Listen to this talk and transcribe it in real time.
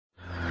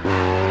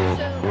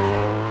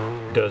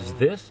Does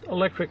this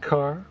electric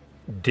car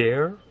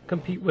dare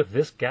compete with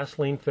this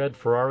gasoline-fed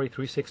Ferrari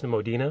 360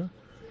 Modena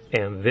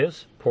and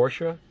this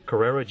Porsche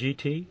Carrera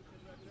GT?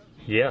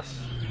 Yes.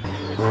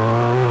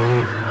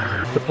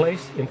 To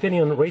place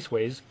Infineon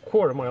Raceway's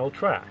quarter-mile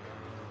track.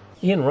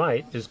 Ian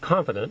Wright is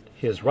confident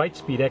his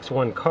Wrightspeed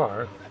X1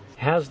 car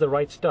has the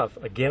right stuff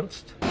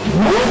against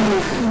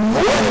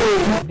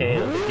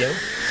and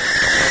against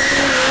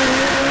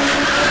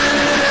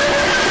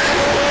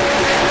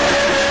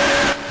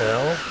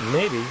well,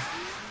 maybe,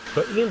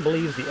 but Ian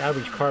believes the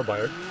average car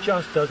buyer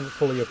just doesn't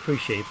fully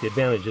appreciate the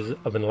advantages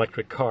of an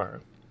electric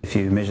car. If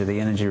you measure the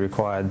energy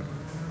required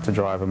to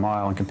drive a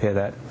mile and compare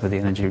that with the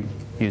energy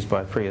used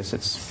by a Prius,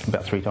 it's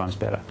about 3 times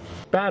better.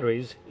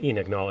 Batteries, Ian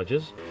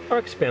acknowledges, are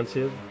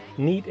expensive,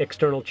 need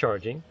external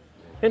charging,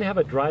 and have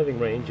a driving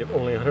range of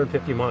only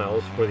 150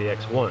 miles for the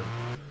X1.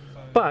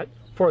 But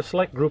for a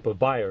select group of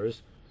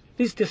buyers,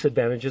 these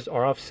disadvantages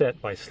are offset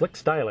by slick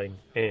styling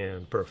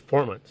and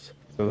performance.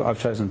 I've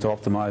chosen to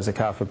optimize the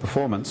car for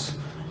performance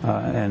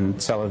and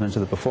sell it into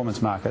the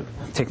performance market.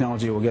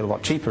 Technology will get a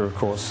lot cheaper, of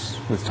course,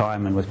 with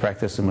time and with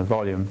practice and with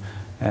volume,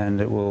 and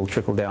it will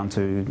trickle down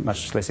to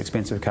much less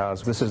expensive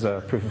cars. This is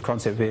a proof of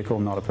concept vehicle,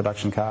 not a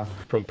production car.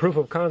 From proof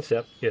of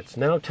concept, it's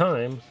now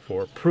time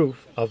for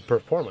proof of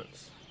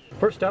performance.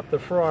 First up, the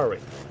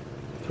Ferrari,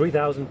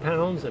 3,000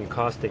 pounds and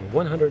costing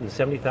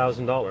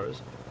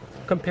 $170,000,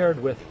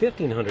 compared with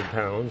 1,500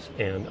 pounds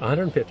and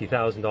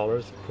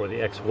 $150,000 for the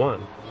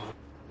X1.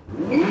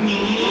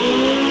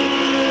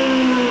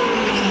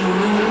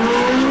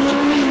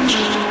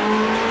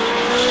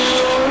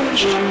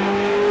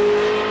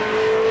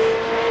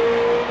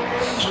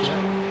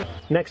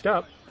 Next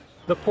up,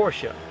 the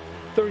Porsche,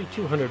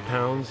 3,200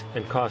 pounds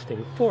and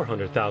costing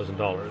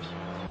 $400,000.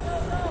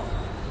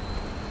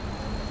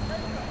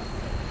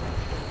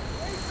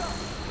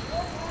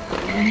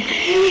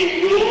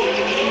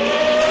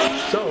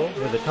 So,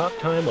 with a top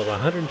time of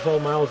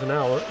 112 miles an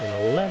hour in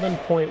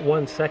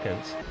 11.1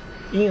 seconds,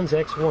 Ian's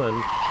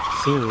X1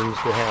 seems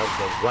to have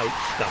the right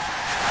stuff.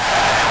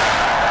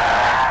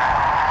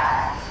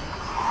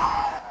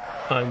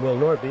 I'm Will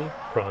Nordby,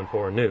 Prawn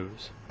 4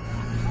 News.